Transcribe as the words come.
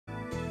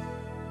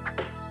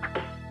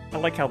I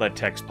like how that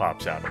text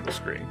pops out on the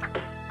screen.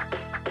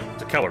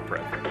 It's a color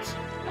preference.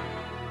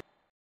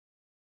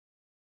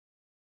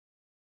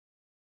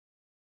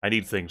 I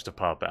need things to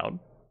pop out.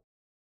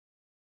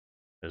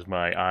 As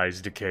my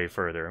eyes decay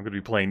further, I'm going to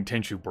be playing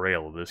Tenchu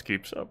Braille if this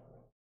keeps up.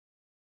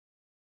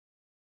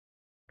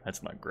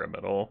 That's not grim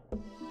at all.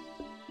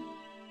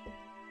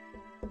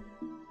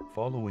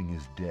 Following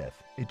his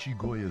death,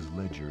 Ichigoya's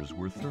ledgers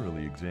were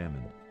thoroughly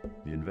examined.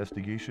 The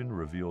investigation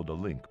revealed a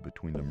link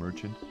between the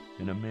merchant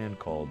and a man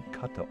called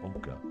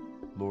Kataoka,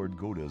 Lord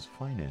Goda's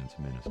finance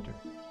minister.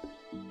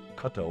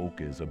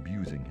 Kataoka is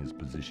abusing his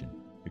position,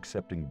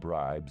 accepting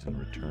bribes in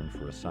return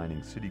for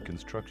assigning city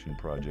construction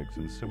projects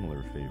and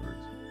similar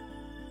favors.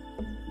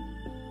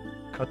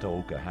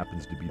 Kataoka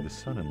happens to be the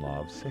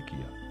son-in-law of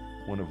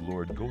Sekiya, one of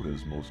Lord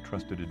Goda's most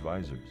trusted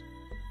advisors.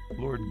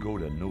 Lord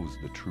Goda knows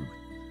the truth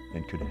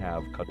and could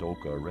have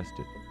Kataoka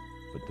arrested,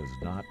 but does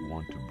not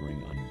want to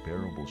bring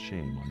unbearable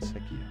shame on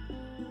Sekiya.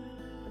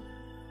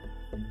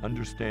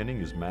 Understanding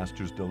his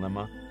master's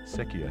dilemma,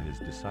 Sekiya has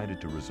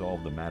decided to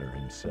resolve the matter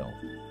himself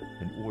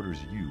and orders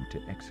you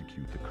to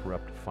execute the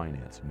corrupt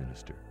finance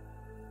minister.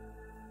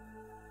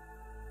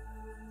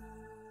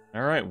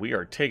 Alright, we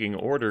are taking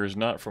orders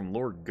not from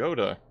Lord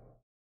Goda,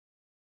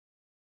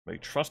 but a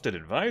trusted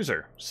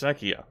advisor,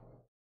 Sekiya.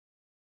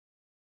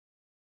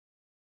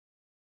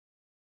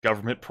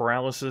 Government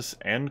paralysis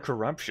and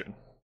corruption,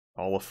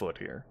 all afoot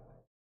here.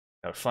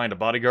 Gotta find a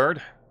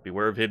bodyguard,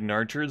 beware of hidden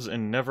archers,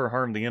 and never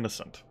harm the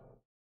innocent.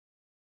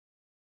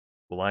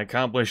 Will I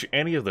accomplish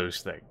any of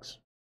those things?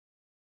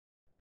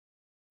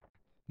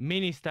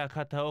 Minister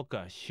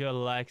Kataoka sure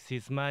likes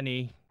his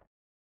money.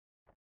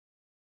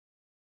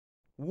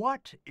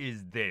 What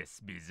is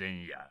this,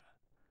 Bizenya?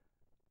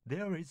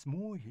 There is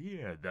more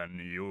here than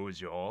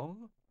usual.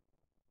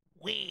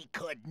 We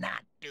could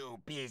not do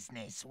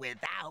business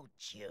without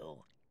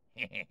you.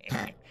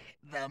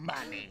 The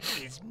money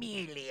is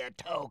merely a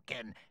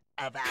token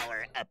of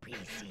our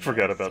appreciation.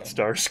 Forgot about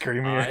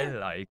Starscream I here.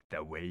 like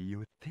the way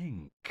you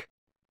think.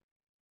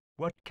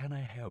 What can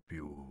I help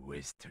you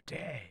with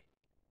today?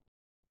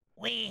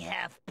 We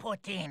have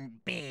put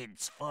in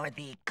bids for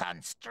the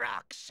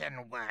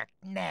construction work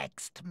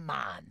next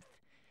month.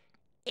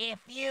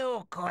 If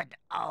you could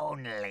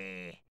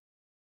only...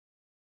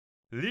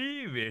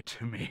 Leave it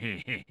to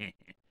me.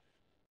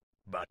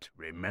 But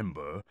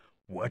remember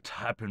what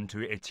happened to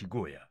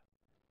Ichigoya.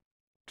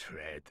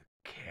 Tread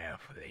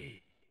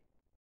carefully.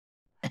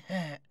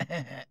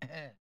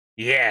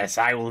 Yes,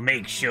 I will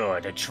make sure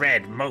to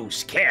tread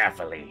most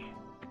carefully.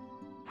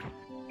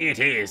 It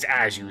is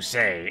as you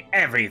say.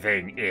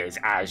 Everything is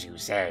as you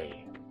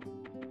say.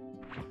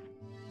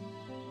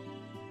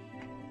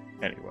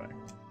 Anyway.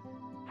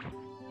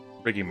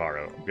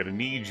 Rikimaru, I'm gonna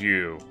need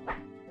you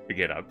to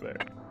get up there.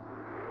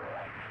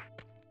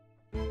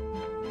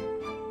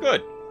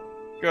 Good.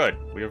 Good.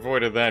 We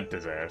avoided that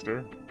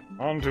disaster.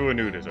 On to a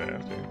new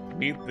disaster.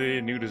 Meet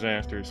the new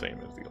disaster, same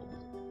as the old.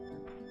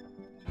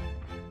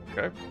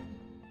 Okay.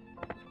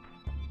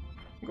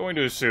 I'm going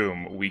to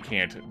assume we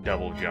can't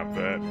double jump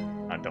that.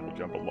 Not double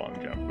jump, a long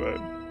jump,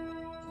 but...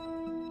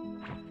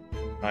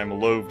 I'm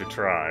loath to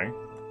try.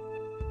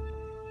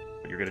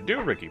 What you're gonna do,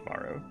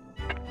 Rikimaru?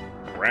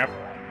 Wrap.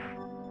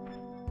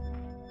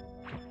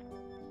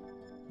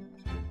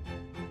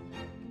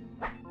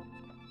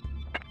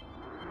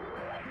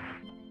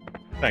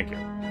 Thank you.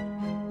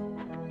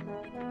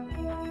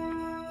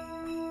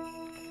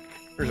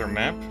 Here's our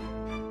map.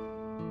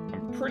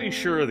 I'm pretty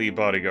sure the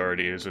bodyguard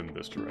is in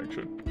this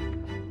direction.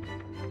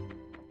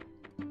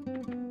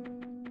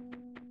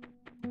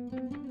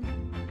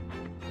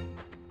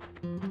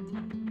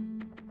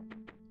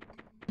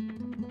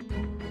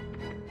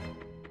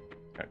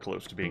 Got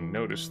close to being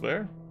noticed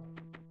there.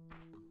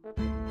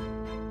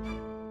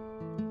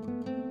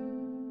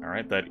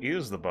 Alright, that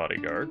is the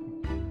bodyguard.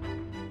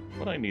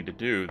 What I need to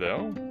do,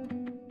 though...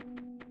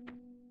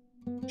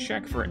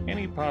 check for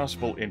any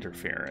possible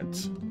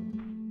interference.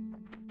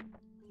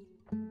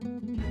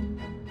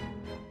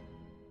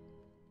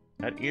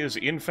 That is,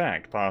 in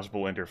fact,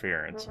 possible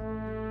interference.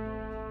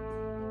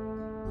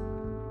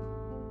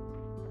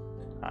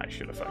 I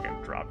should have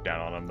fucking dropped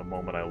down on him the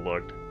moment I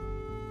looked.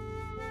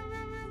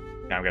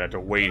 Now I'm gonna have to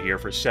wait here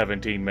for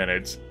 17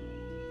 minutes.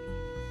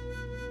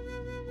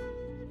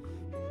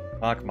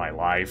 Fuck my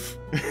life.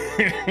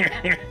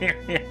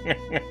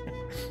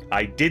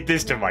 I did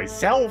this to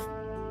myself!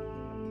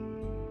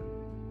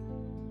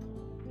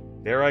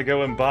 There I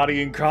go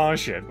embodying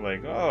caution.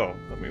 Like, oh,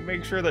 let me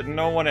make sure that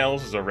no one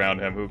else is around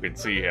him who can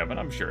see him. And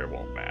I'm sure it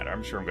won't matter.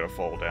 I'm sure I'm going to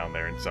fall down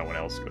there and someone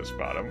else is going to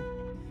spot him.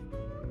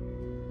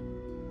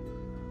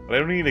 But I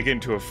don't need to get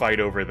into a fight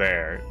over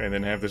there and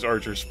then have this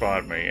archer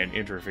spot me and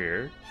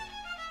interfere.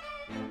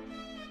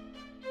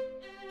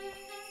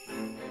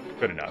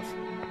 Good enough.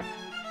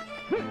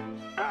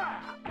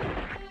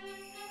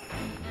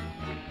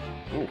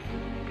 Ooh.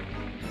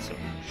 Some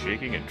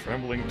shaking and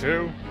trembling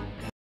too.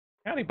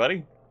 Howdy,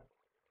 buddy.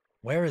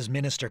 Where is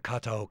Minister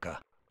Kataoka?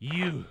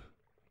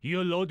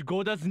 You're Lord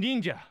Goda's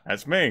ninja.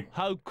 That's me.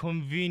 How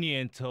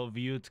convenient of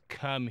you to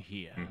come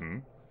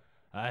here.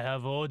 I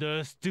have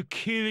orders to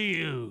kill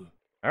you.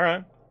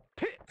 Alright.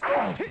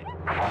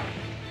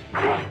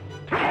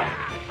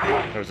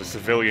 There was a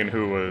civilian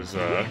who was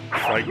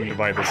frightened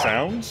by the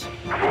sounds.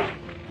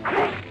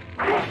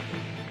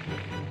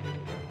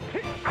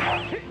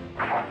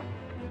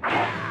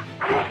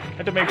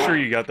 Had to make sure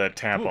you got that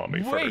tap on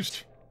me Wait.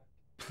 first.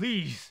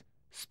 Please,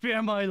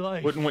 spare my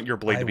life. Wouldn't want your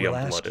blade to be I will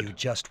ask unblooded. you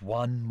just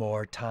one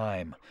more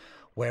time.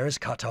 Where is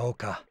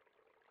Kataoka?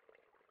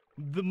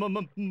 The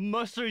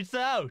mustard's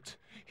out.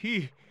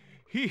 He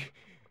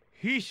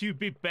should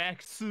be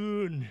back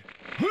soon.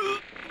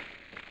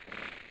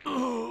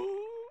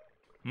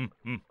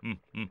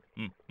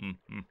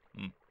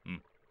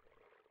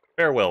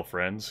 Farewell,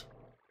 friends.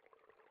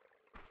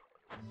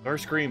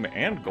 Starscream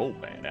and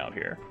Goldman out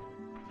here.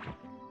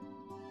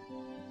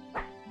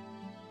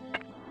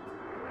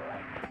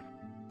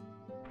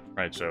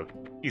 Right, so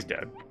he's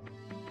dead.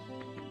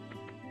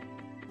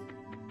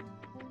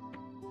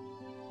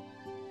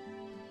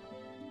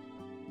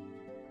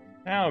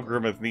 Now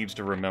Grimith needs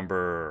to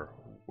remember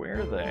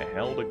where the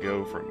hell to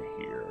go from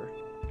here.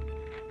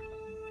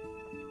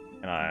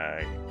 And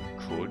I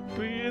could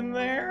be in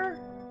there?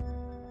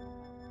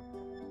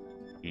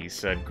 He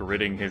said,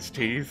 gritting his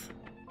teeth.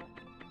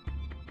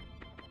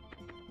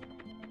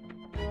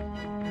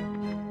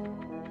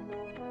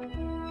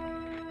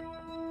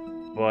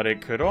 But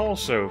it could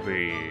also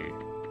be...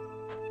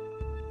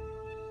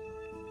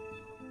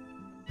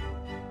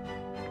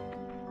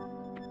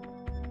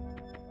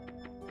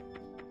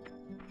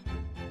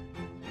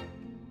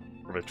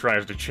 Grimith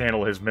tries to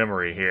channel his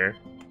memory here.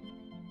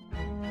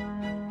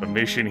 A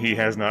mission he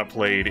has not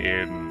played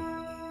in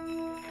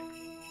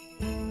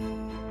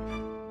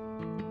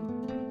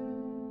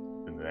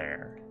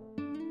there.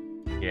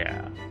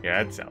 Yeah,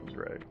 that sounds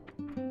right.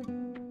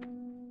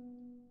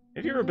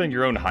 Have you ever been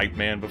your own hype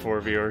man before,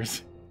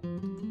 viewers?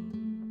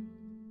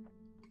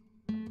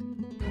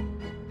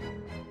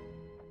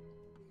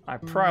 I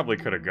probably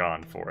could have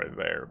gone for it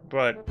there,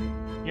 but,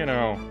 you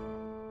know,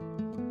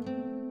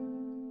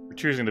 we're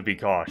choosing to be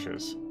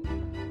cautious.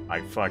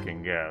 I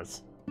fucking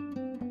guess.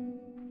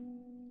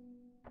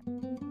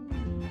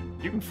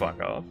 You can fuck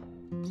off.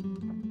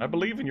 I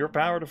believe in your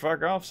power to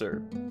fuck off,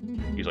 sir.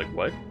 He's like,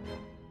 what?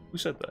 Who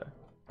said that?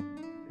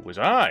 It was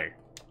I!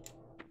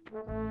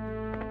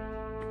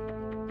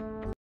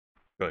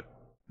 Good.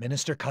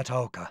 Minister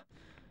Kataoka,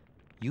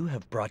 you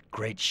have brought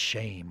great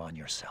shame on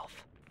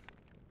yourself.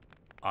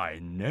 I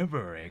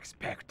never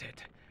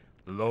expected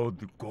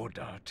Lord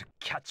Goda to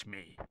catch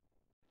me.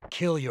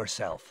 Kill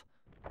yourself,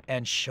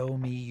 and show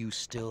me you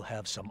still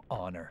have some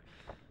honor.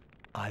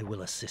 I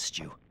will assist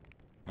you.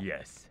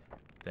 Yes,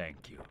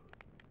 thank you.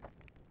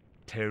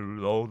 Tell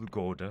Lord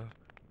Goda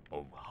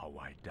of how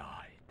I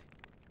died.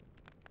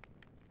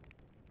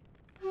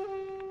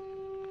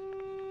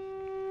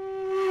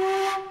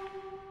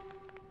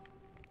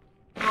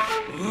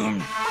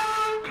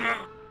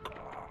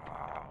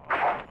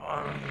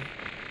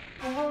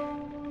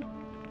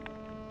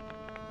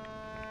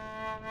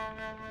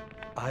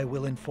 I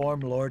will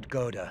inform Lord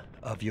Goda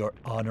of your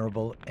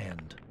honorable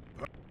end.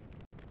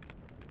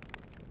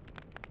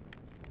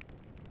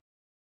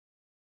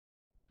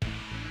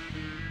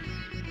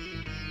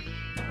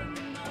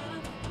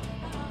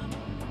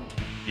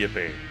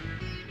 Yippee.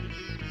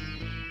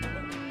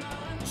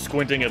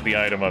 Squinting at the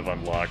item I've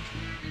unlocked.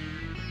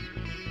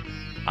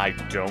 I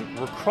don't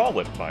recall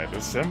it by the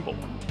symbol.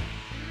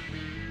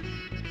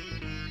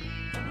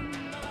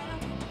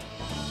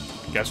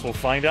 Guess we'll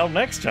find out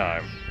next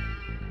time.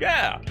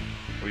 Yeah!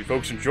 Well, you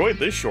folks enjoyed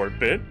this short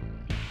bit.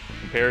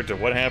 Compared to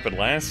what happened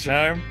last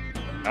time,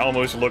 I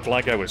almost looked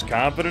like I was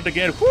confident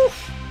again. Whew!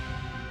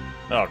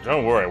 Oh,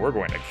 don't worry, we're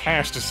going to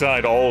cast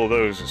aside all of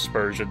those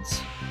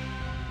aspersions.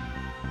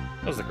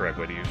 That was the correct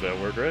way to use that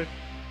word, right?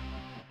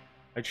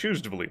 I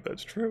choose to believe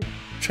that's true.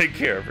 Take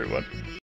care, everyone.